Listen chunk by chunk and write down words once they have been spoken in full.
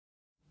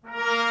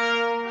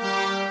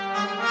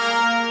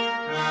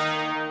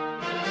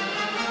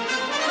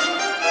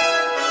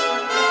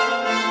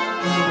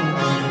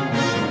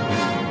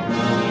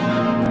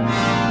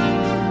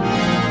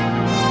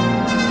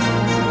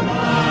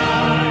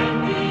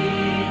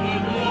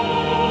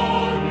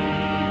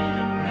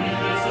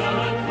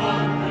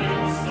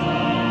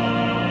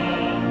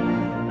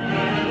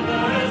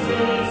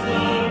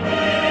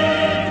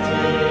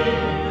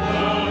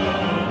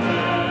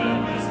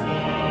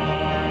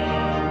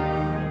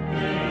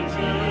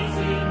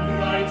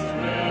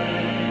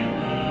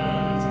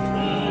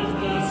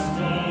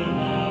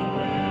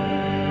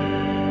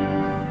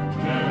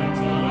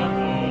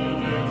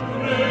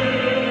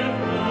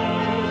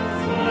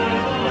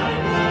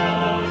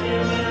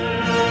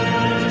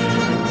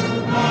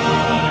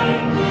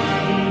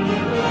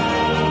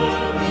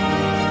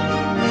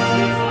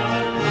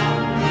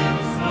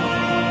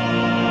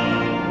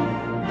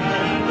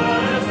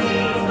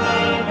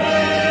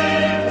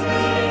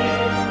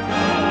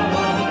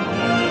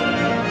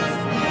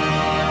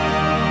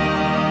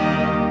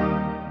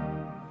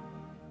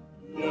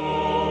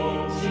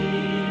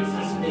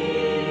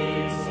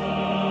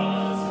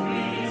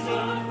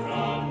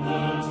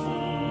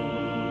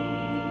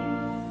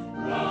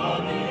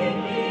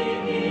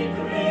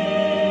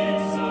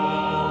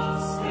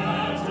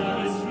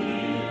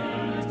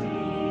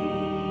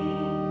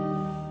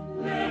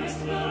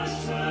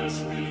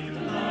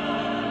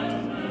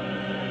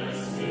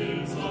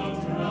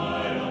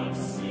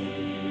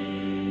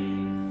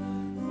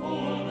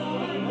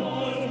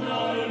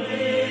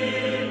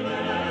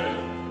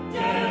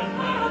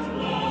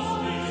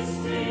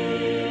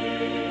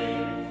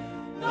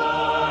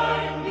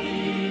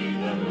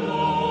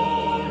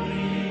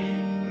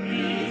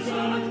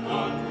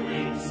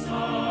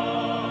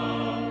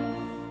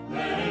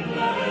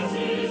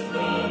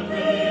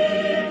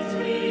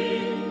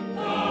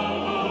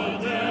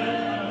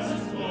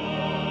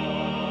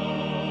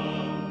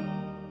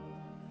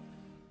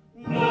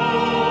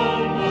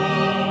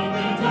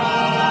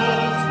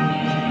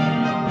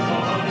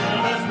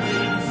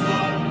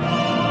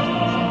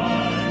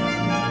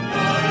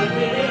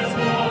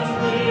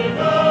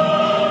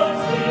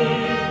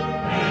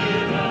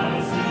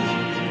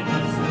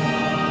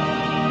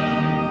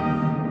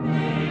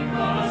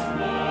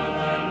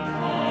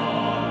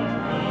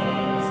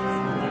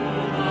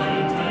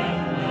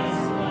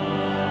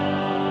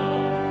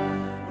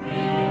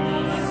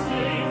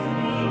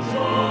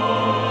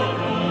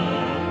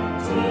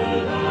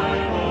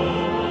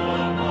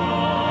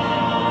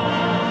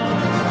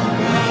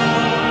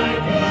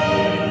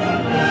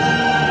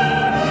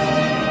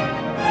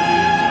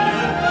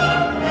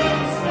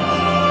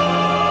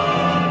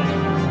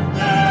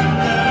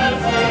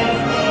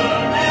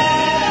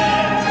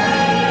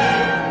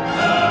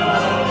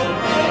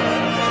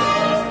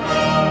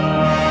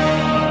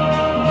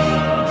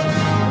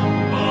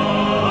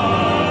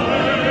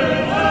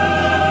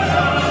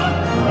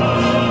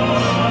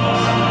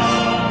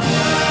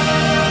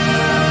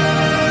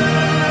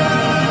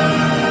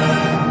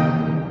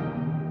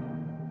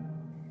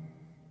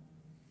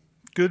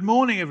Good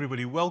morning,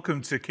 everybody.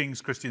 Welcome to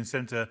King's Christian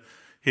Centre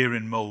here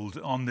in Mold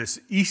on this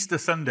Easter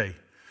Sunday.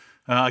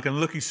 I can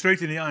look you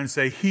straight in the eye and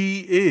say,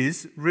 He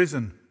is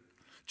risen.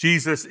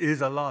 Jesus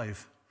is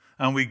alive.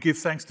 And we give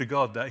thanks to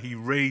God that He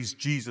raised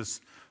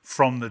Jesus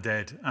from the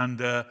dead. And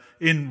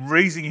in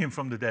raising Him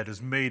from the dead has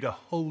made a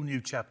whole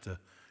new chapter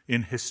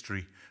in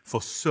history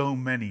for so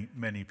many,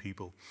 many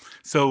people.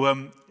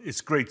 So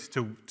it's great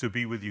to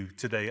be with you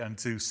today and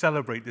to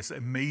celebrate this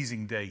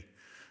amazing day.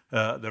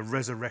 The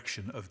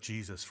resurrection of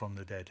Jesus from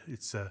the dead.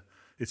 It's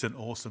an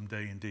awesome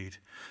day indeed.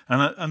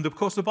 And of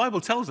course the Bible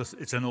tells us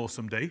it's an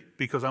awesome day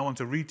because I want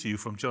to read to you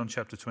from John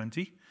chapter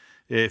 20,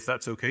 if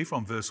that's okay,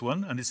 from verse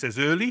 1. And it says,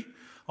 early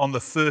on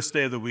the first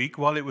day of the week,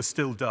 while it was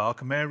still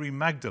dark, Mary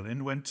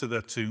Magdalene went to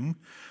the tomb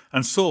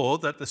and saw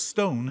that the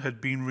stone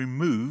had been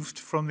removed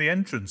from the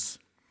entrance.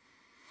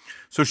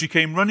 So she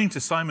came running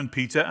to Simon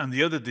Peter and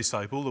the other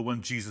disciple, the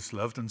one Jesus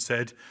loved, and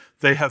said,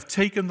 "They have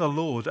taken the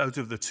Lord out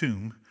of the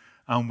tomb,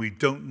 and we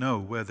don't know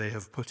where they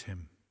have put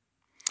him."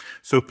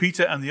 So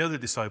Peter and the other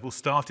disciple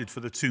started for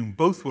the tomb.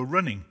 Both were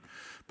running,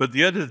 but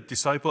the other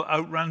disciple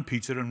outran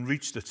Peter and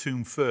reached the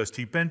tomb first.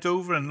 He bent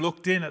over and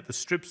looked in at the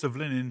strips of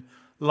linen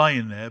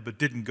lying there, but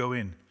didn't go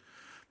in.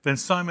 Then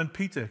Simon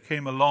Peter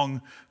came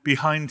along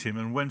behind him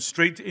and went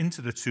straight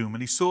into the tomb,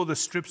 and he saw the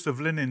strips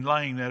of linen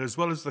lying there, as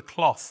well as the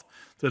cloth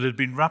that had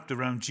been wrapped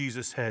around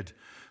Jesus' head.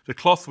 The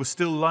cloth was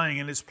still lying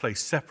in its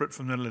place, separate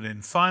from the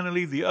linen.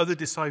 Finally, the other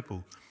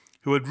disciple,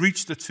 who had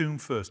reached the tomb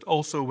first,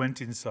 also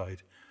went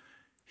inside.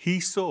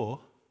 He saw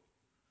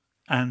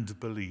and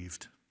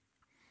believed.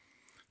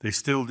 They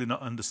still did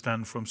not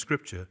understand from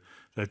Scripture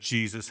that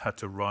Jesus had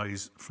to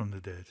rise from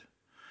the dead.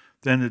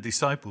 Then the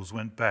disciples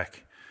went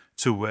back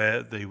to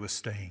where they were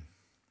staying.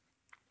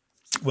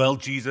 Well,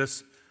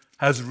 Jesus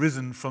has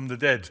risen from the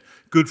dead.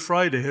 Good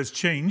Friday has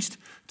changed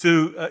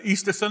to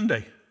Easter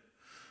Sunday.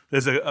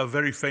 There's a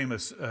very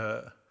famous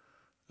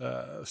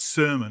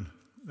sermon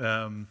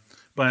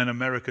by an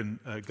American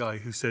guy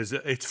who says,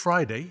 it's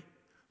Friday,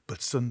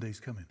 but Sunday's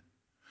coming.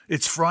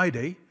 It's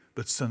Friday,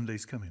 but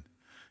Sunday's coming.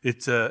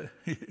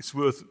 It's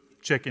worth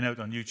checking out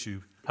on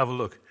YouTube. Have a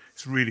look.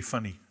 It's really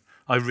funny.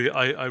 I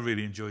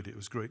really enjoyed it. It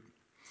was great.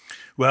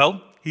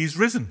 Well, he's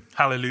risen.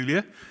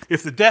 Hallelujah.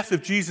 If the death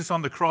of Jesus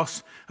on the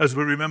cross, as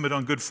we remembered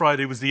on Good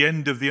Friday, was the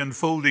end of the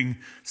unfolding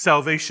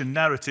salvation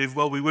narrative,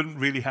 well, we wouldn't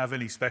really have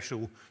any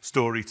special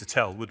story to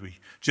tell, would we?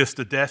 Just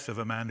the death of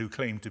a man who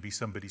claimed to be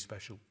somebody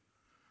special.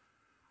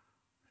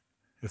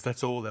 If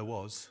that's all there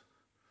was,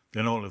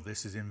 then all of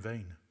this is in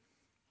vain.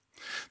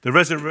 The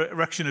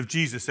resurrection of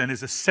Jesus, then,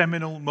 is a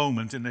seminal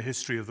moment in the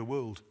history of the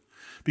world.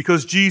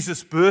 Because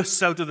Jesus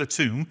bursts out of the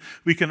tomb,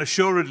 we can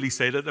assuredly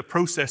say that the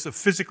process of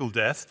physical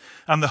death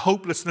and the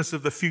hopelessness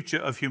of the future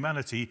of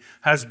humanity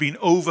has been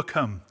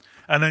overcome,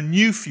 and a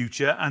new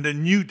future and a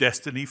new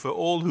destiny for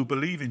all who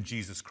believe in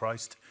Jesus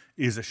Christ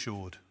is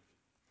assured.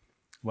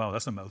 Wow,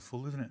 that's a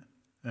mouthful, isn't it?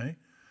 Eh?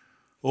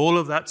 All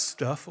of that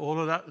stuff, all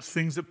of that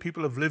things that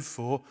people have lived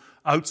for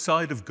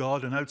outside of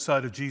God and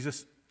outside of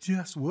Jesus,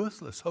 just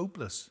worthless,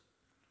 hopeless.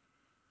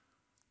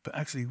 But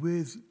actually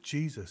with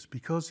Jesus,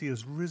 because he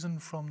has risen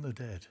from the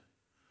dead,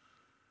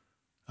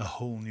 a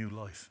whole new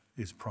life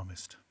is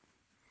promised.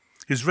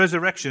 His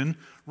resurrection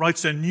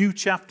writes a new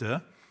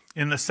chapter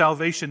in the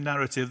salvation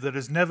narrative that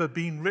has never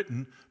been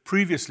written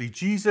previously.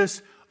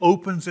 Jesus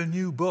opens a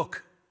new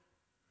book.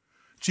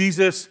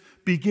 Jesus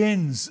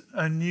begins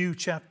a new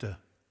chapter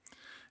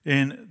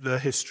in the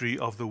history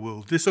of the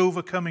world. This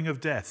overcoming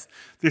of death,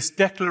 this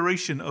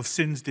declaration of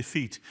sin's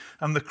defeat,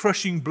 and the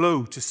crushing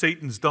blow to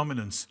Satan's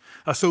dominance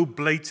are so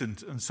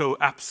blatant and so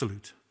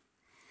absolute.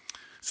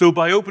 So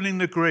by opening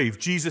the grave,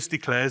 Jesus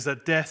declares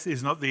that death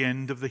is not the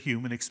end of the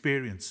human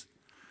experience,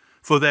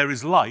 for there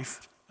is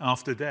life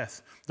after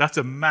death. That's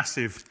a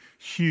massive,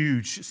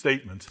 huge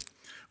statement.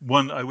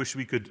 One I wish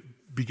we could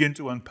begin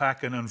to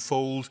unpack and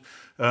unfold,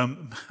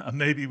 and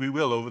maybe we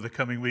will over the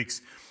coming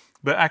weeks.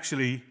 But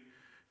actually,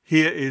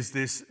 here is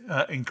this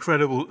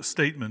incredible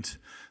statement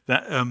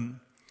that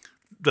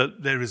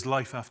there is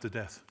life after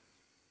death.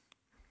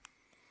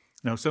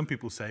 Now, some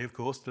people say, of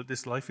course, that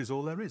this life is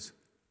all there is.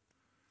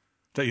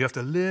 That you have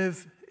to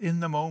live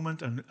in the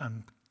moment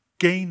and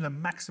gain the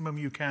maximum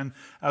you can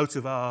out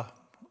of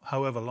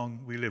however long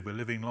we live. We're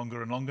living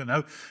longer and longer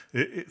now.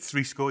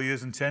 70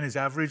 years and 10 is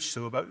average,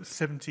 so about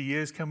 70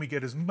 years. Can we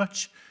get as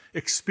much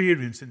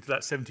experience into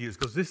that 70 years?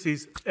 Because this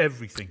is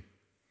everything.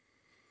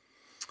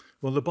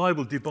 Well, the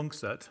Bible debunks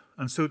that,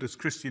 and so does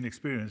Christian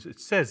experience. It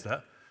says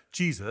that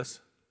Jesus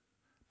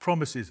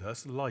promises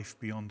us life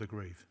beyond the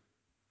grave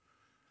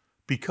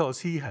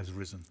because he has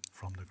risen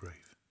from the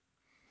grave.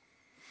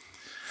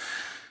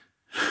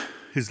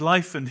 His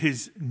life and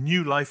his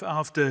new life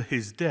after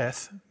his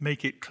death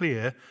make it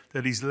clear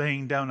that he's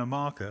laying down a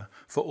marker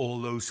for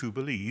all those who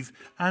believe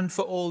and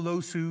for all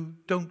those who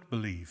don't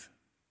believe.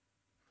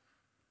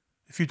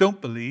 If you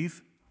don't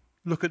believe,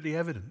 look at the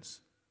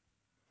evidence.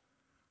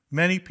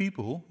 Many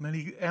people,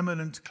 many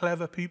eminent,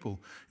 clever people.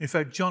 In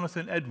fact,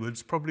 Jonathan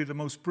Edwards, probably the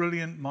most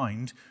brilliant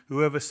mind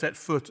who ever set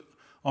foot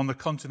on the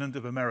continent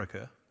of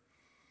America,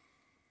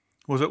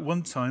 was at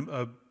one time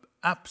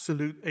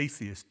absolute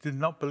atheist, did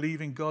not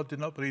believe in God, did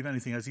not believe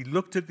anything, as he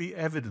looked at the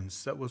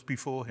evidence that was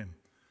before him,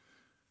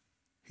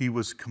 he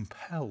was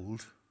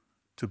compelled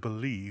to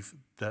believe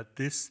that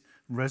this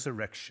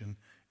resurrection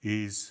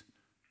is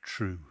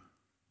true.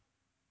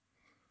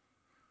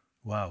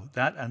 Wow,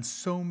 that and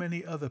so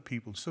many other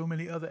people, so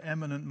many other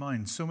eminent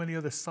minds, so many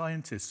other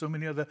scientists, so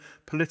many other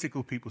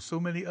political people, so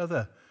many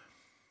other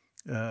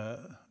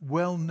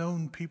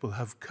well-known people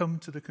have come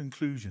to the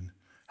conclusion,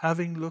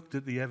 having looked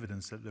at the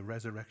evidence, that the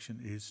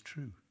resurrection is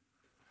true.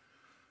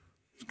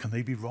 Can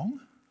they be wrong?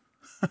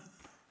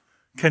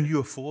 Can you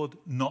afford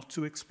not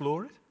to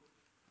explore it?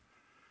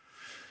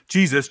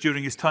 Jesus,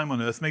 during his time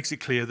on earth, makes it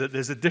clear that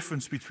there's a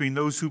difference between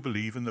those who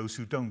believe and those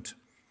who don't.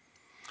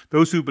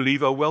 Those who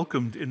believe are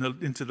welcomed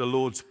into the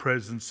Lord's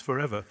presence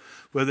forever,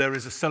 where there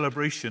is a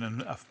celebration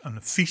and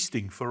a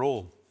feasting for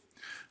all.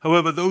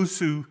 However,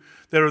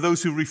 there are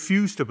those who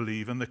refuse to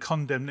believe, and the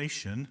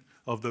condemnation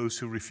of those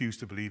who refuse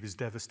to believe is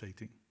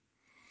devastating.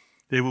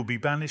 They will be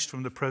banished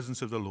from the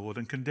presence of the Lord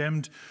and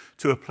condemned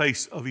to a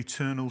place of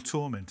eternal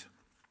torment.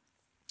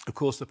 Of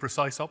course, the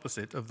precise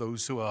opposite of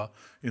those who are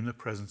in the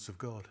presence of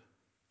God.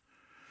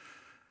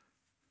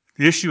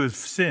 The issue of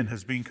sin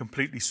has been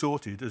completely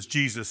sorted as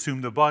Jesus,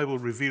 whom the Bible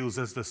reveals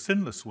as the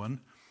sinless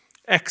one,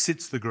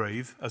 exits the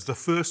grave as the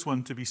first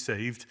one to be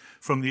saved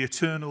from the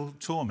eternal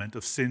torment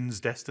of sin's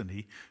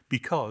destiny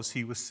because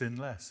he was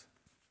sinless.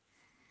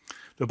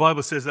 The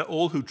Bible says that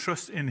all who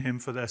trust in him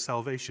for their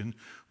salvation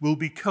will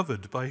be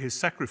covered by his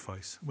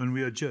sacrifice when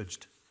we are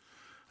judged.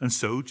 And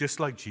so, just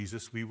like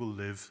Jesus, we will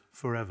live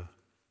forever.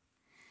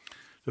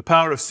 The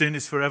power of sin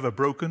is forever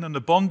broken, and the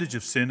bondage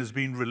of sin has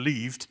been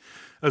relieved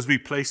as we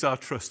place our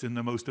trust in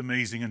the most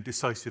amazing and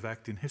decisive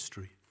act in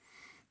history.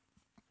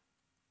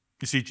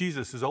 You see,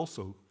 Jesus has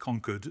also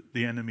conquered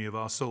the enemy of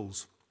our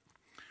souls.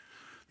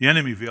 The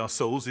enemy of our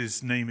souls,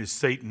 his name is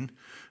Satan,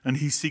 and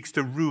he seeks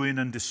to ruin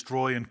and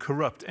destroy and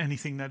corrupt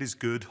anything that is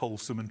good,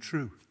 wholesome, and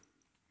true.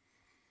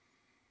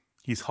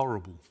 He's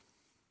horrible,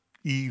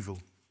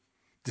 evil,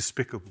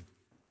 despicable.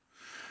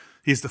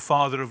 He is the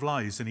father of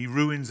lies, and he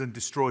ruins and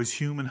destroys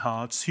human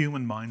hearts,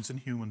 human minds, and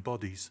human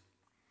bodies.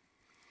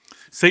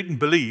 Satan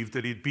believed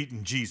that he'd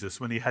beaten Jesus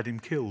when he had him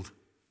killed.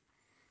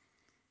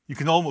 You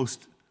can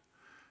almost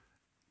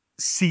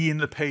see in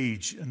the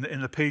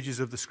pages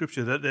of the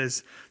scripture that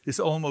there's this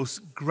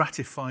almost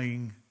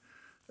gratifying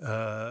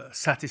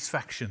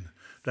satisfaction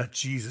that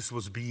Jesus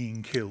was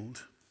being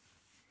killed.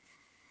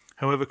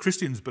 However,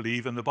 Christians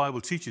believe, and the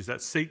Bible teaches,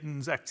 that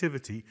Satan's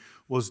activity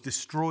was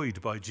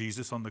destroyed by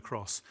Jesus on the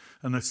cross,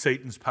 and that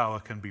Satan's power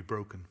can be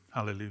broken.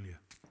 Hallelujah.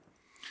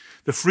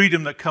 The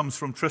freedom that comes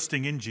from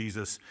trusting in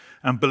Jesus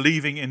and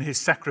believing in his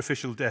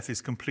sacrificial death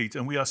is complete,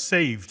 and we are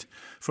saved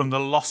from the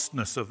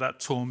lostness of that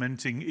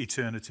tormenting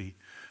eternity,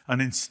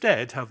 and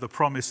instead have the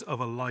promise of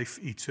a life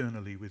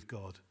eternally with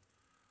God.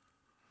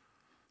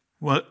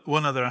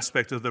 One other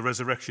aspect of the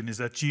resurrection is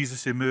that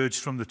Jesus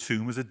emerged from the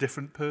tomb as a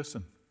different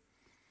person.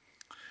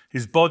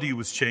 His body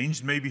was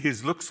changed. Maybe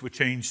his looks were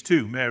changed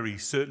too. Mary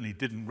certainly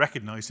didn't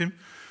recognize him.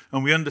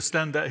 And we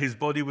understand that his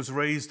body was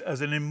raised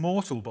as an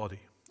immortal body,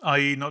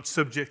 i.e. not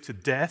subject to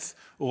death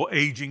or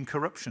aging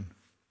corruption.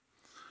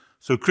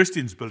 So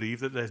Christians believe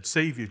that their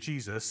Savior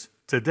Jesus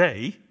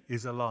today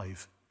is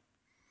alive.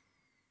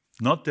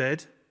 Not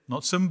dead,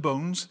 not some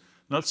bones,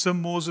 not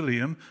some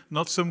mausoleum,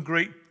 not some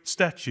great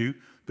statue,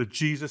 but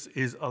Jesus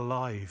is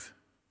alive.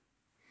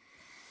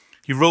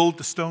 He rolled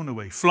the stone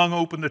away, flung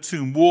open the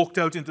tomb, walked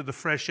out into the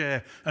fresh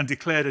air, and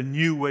declared a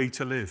new way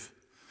to live.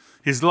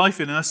 His life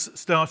in us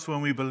starts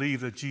when we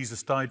believe that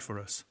Jesus died for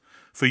us,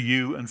 for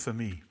you and for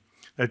me,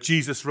 that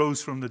Jesus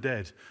rose from the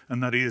dead,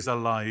 and that he is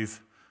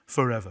alive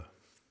forever.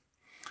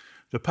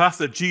 The path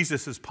that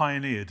Jesus has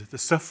pioneered, the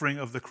suffering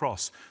of the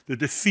cross, the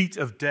defeat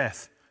of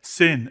death,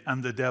 sin,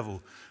 and the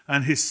devil,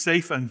 and his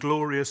safe and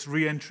glorious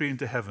re-entry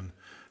into heaven,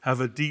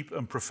 have a deep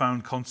and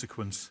profound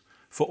consequence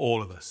for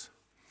all of us.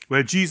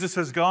 Where Jesus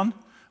has gone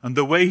and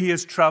the way he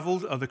has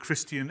traveled are the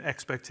Christian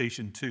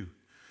expectation too.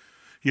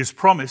 He has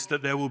promised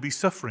that there will be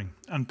suffering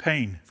and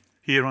pain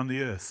here on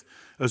the earth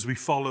as we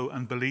follow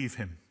and believe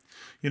him.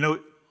 You know,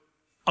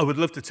 I would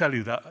love to tell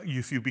you that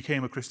if you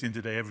became a Christian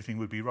today, everything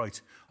would be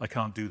right. I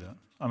can't do that,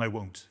 and I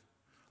won't.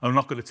 I'm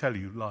not going to tell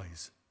you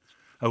lies.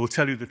 I will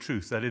tell you the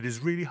truth, that it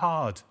is really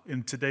hard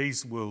in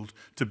today's world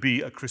to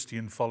be a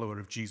Christian follower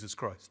of Jesus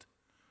Christ.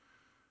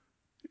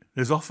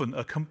 There's often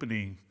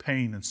accompanying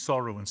pain and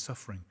sorrow and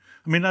suffering.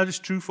 I mean, that is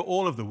true for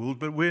all of the world,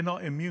 but we're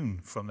not immune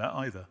from that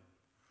either.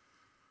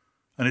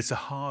 And it's a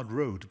hard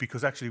road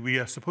because actually we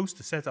are supposed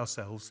to set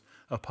ourselves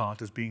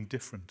apart as being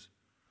different,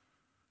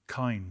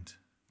 kind,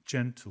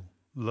 gentle,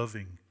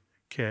 loving,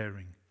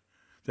 caring.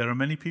 There are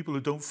many people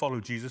who don't follow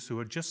Jesus who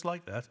are just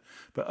like that,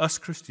 but us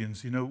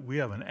Christians, you know, we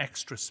have an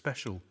extra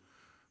special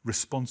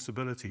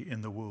responsibility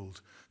in the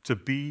world to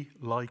be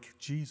like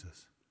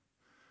Jesus.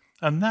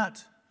 And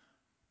that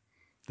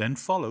then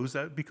follows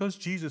that because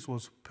Jesus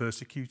was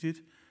persecuted,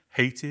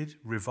 hated,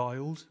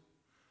 reviled,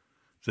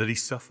 that he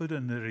suffered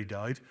and that he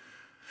died,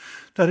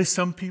 That is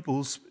some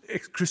people's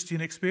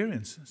Christian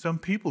experience. Some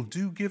people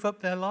do give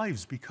up their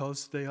lives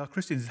because they are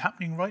Christians. It's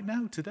happening right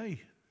now,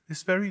 today,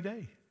 this very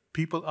day.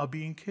 People are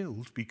being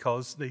killed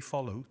because they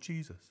follow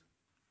Jesus.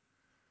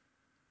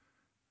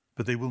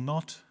 But they will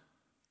not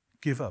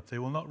give up. They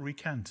will not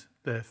recant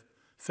their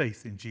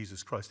faith in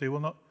Jesus Christ. They will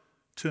not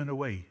turn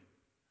away.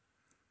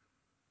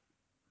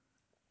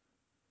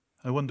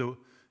 I wonder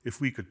if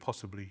we could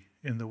possibly,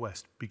 in the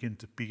West, begin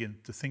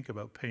to think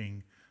about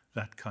paying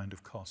that kind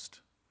of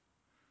cost.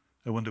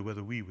 I wonder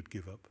whether we would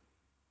give up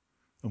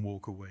and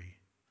walk away,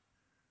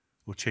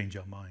 or change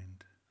our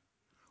mind,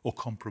 or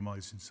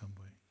compromise in some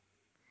way.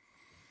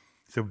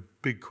 It's a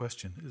big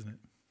question, isn't it?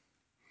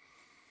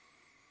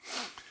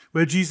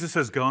 Where Jesus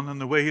has gone and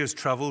the way he has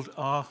traveled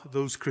are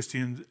those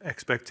Christian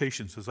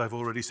expectations, as I've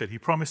already said. He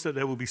promised that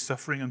there will be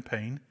suffering and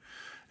pain.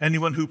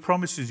 Anyone who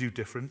promises you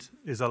different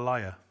is a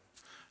liar.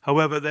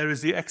 However, there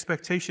is the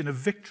expectation of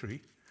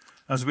victory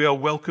as we are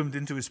welcomed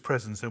into his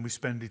presence and we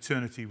spend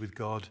eternity with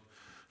God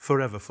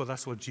forever, for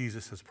that's what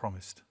Jesus has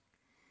promised.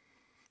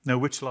 Now,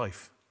 which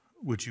life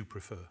would you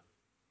prefer?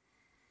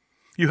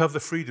 You have the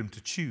freedom to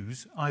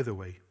choose either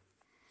way.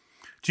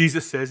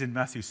 Jesus says in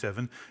Matthew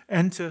 7,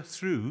 enter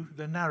through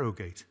the narrow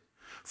gate.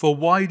 For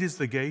wide is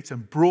the gate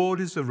and broad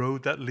is the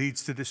road that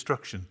leads to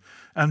destruction,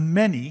 and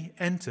many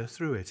enter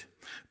through it.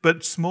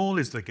 But small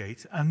is the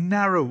gate and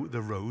narrow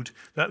the road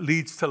that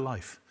leads to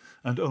life,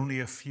 and only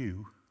a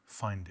few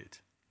find it.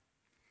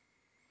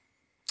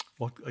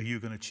 What are you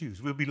going to choose?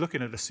 We'll be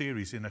looking at a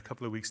series in a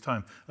couple of weeks'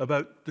 time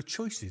about the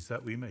choices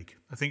that we make.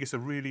 I think it's a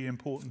really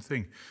important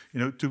thing.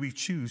 Do we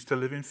choose to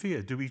live in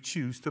fear? Do we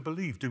choose to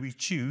believe? Do we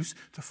choose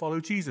to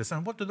follow Jesus?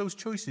 And what do those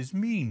choices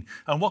mean?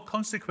 And what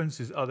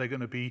consequences are there going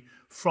to be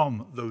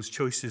from those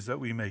choices that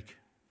we make?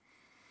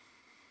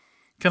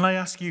 Can I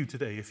ask you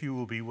today if you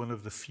will be one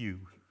of the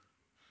few?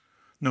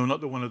 No,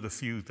 not the one of the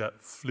few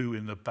that flew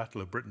in the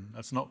Battle of Britain.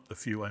 That's not the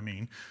few I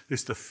mean.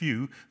 It's the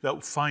few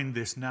that find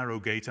this narrow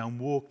gate and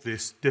walk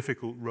this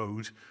difficult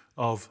road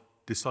of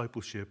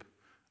discipleship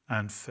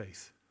and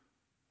faith.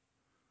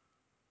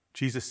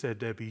 Jesus said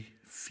there be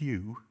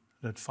few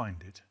that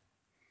find it.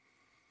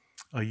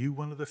 Are you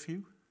one of the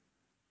few?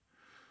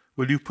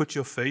 Will you put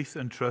your faith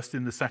and trust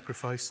in the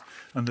sacrifice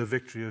and the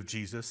victory of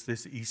Jesus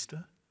this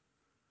Easter?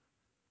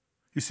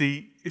 You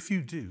see, if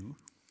you do,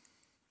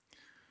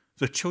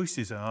 the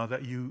choices are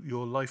that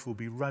your life will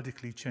be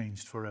radically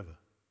changed forever.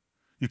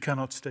 You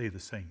cannot stay the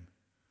same.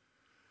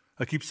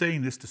 I keep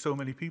saying this to so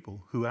many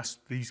people who ask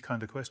these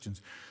kind of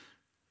questions.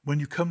 When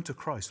you come to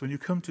Christ, when you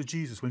come to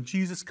Jesus, when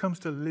Jesus comes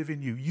to live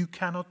in you, you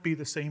cannot be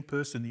the same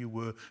person you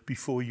were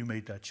before you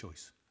made that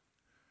choice.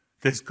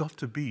 There's got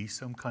to be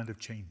some kind of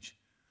change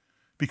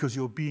because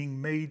you're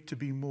being made to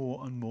be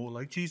more and more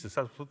like Jesus.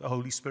 That's what the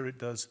Holy Spirit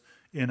does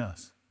in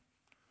us.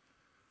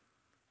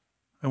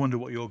 I wonder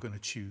what you're going to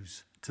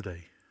choose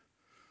today.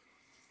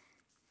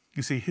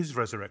 You see, his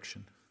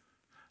resurrection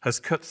has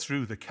cut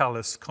through the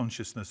callous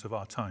consciousness of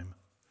our time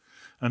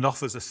and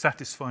offers a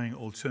satisfying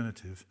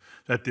alternative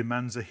that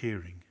demands a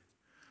hearing,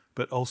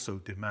 but also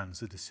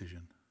demands a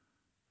decision.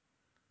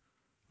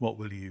 What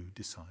will you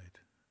decide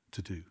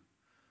to do?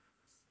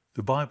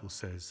 The Bible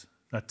says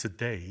that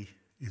today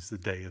is the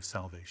day of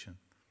salvation.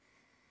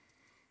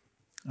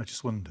 I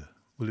just wonder,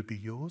 will it be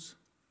yours?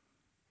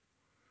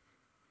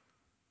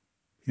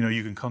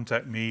 You can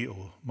contact me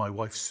or my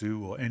wife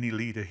Sue or any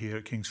leader here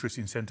at King's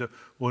Christian Centre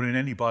or in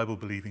any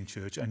Bible-believing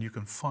church, and you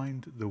can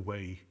find the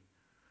way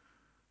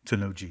to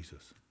know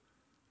Jesus.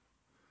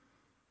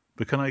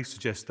 But can I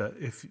suggest that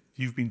if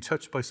you've been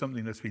touched by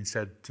something that's been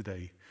said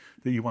today,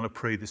 that you want to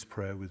pray this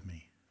prayer with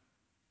me?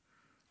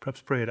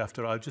 Perhaps pray it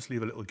after. I'll just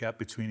leave a little gap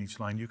between each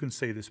line. You can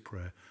say this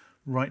prayer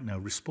right now.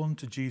 Respond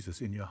to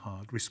Jesus in your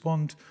heart.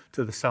 Respond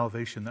to the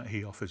salvation that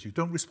he offers you.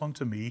 Don't respond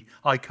to me.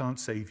 I can't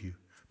save you,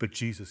 but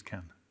Jesus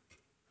can.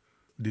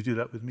 Would you do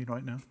that with me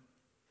right now?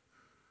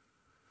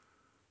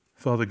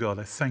 Father God,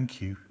 I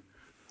thank you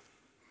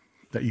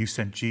that you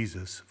sent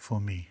Jesus for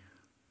me.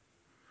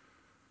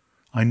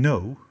 I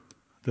know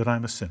that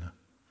I'm a sinner.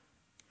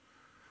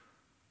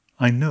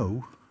 I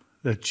know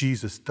that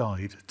Jesus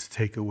died to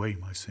take away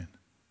my sin.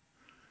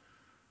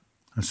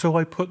 And so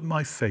I put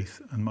my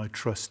faith and my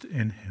trust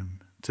in him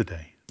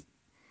today.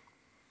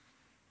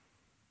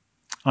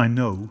 I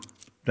know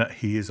that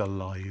he is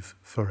alive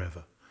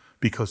forever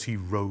because he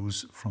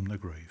rose from the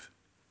grave.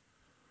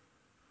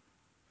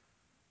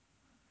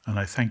 And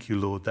I thank you,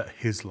 Lord, that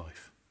his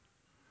life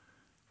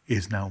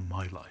is now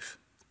my life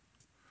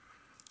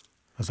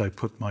as I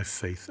put my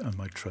faith and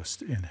my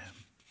trust in him.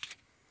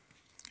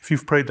 If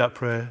you've prayed that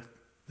prayer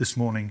this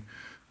morning,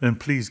 then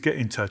please get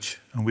in touch,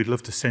 and we'd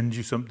love to send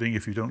you something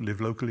if you don't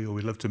live locally, or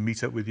we'd love to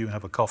meet up with you and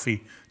have a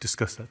coffee,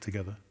 discuss that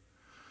together.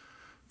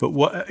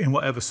 But in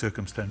whatever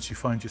circumstance you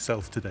find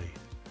yourself today,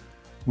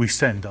 we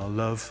send our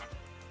love,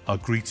 our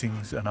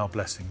greetings and our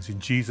blessings in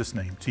Jesus'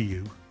 name to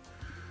you,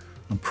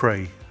 and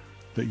pray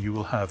that you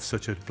will have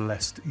such a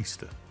blessed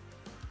Easter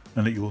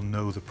and that you will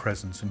know the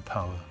presence and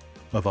power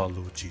of our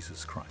Lord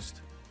Jesus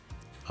Christ.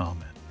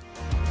 Amen.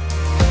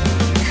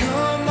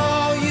 Come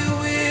all you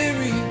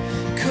weary,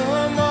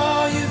 come all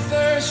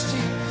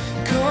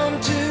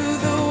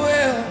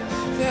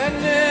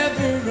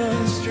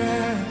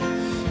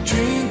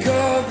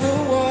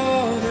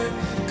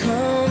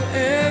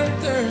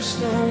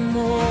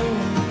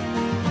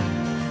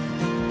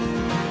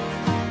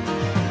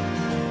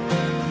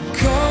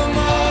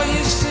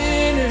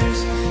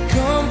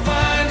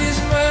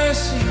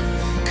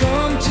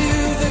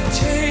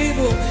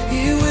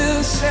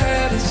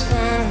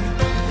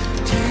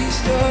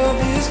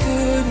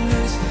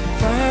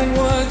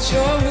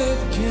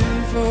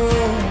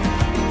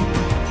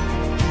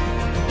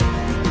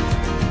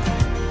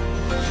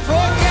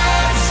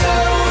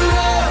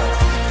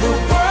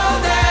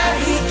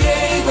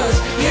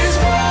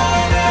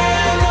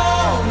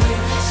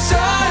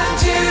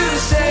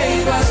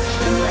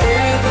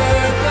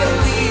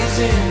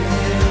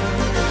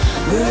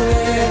will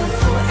live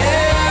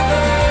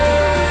forever.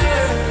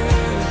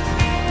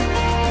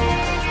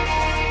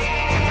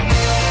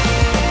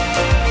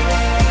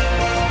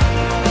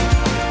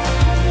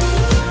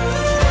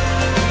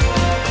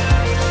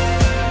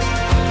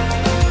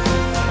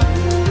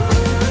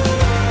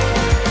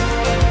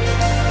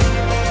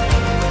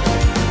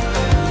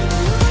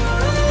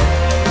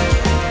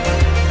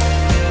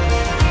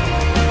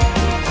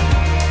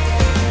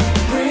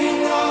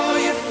 Bring all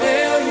your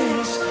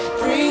failures,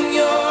 bring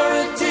your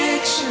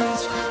addictions,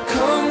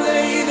 come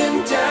lay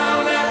them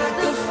down at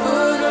the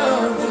foot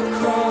of the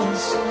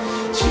cross.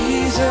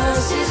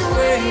 Jesus is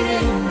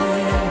waiting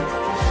there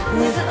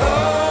with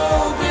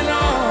open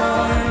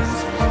arms.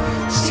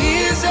 See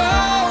his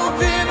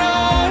open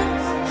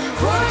arms.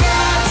 For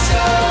God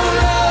so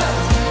loved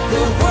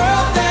the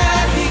world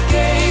that he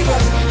gave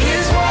us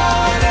his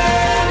one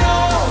and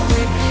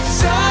only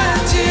Son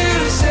to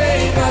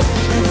save us.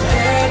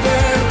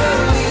 Whoever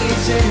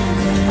believes in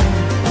him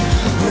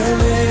will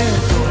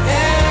live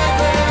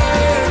forever.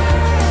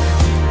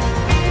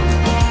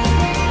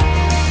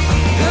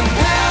 The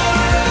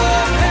power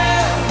of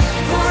hell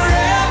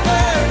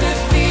forever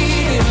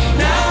defeated.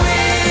 Now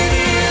it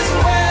is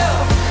well.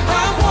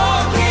 I'm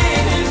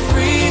walking in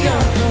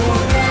freedom.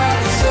 For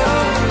God so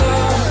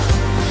loved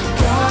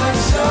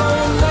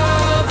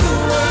the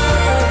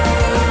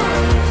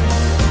world.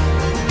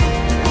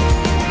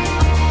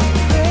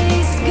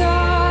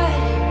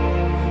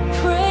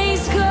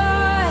 Praise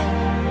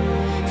God,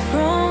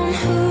 from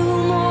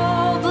whom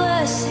all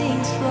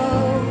blessings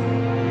flow.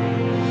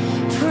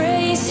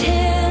 Praise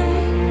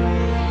Him,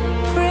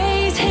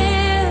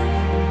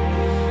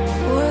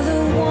 for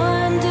the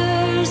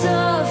wonders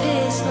of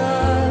His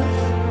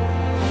love.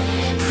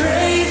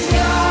 Praise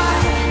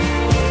God,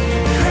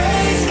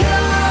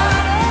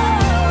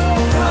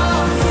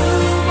 from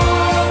whom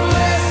all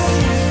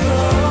blessings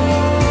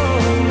flow.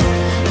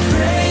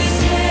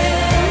 Praise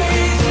Him,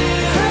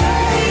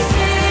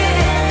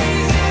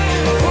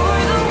 for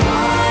the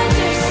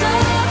wonders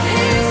of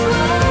His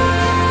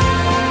love.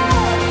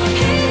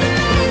 His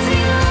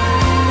amazing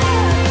love.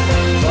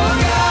 For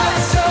God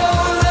so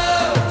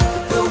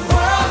loved the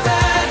world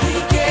that He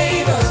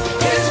gave us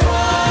His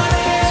one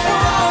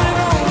and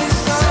only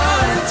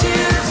Son to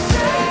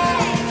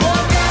save. For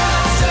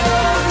God so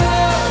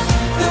loved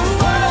the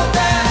world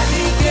that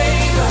He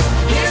gave us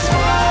His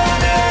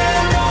one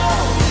and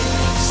only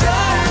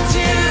Son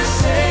to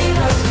save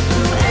us.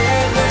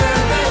 Whoever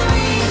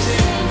believes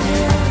in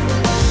Him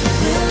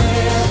will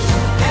live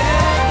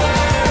forever.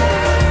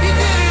 He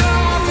did it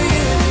all for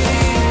you and me.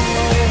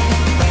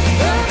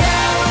 The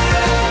power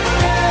of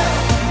hell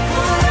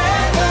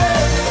forever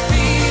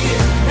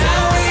defeated.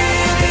 Now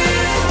it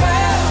is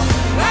well.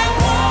 I'm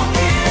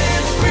walking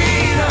in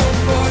freedom.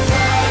 For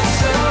God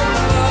so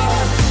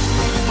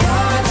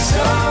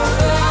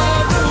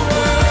loved the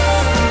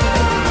world.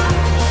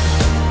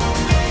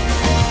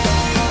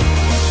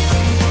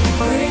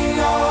 Bring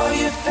all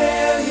your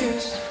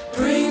failures,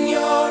 bring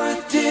your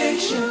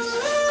addictions,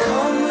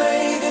 come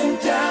lay them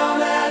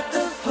down at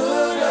the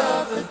foot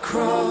of the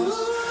cross.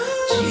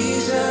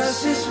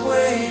 Jesus is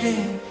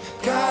waiting.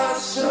 God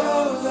so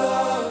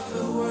loved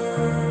the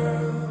world.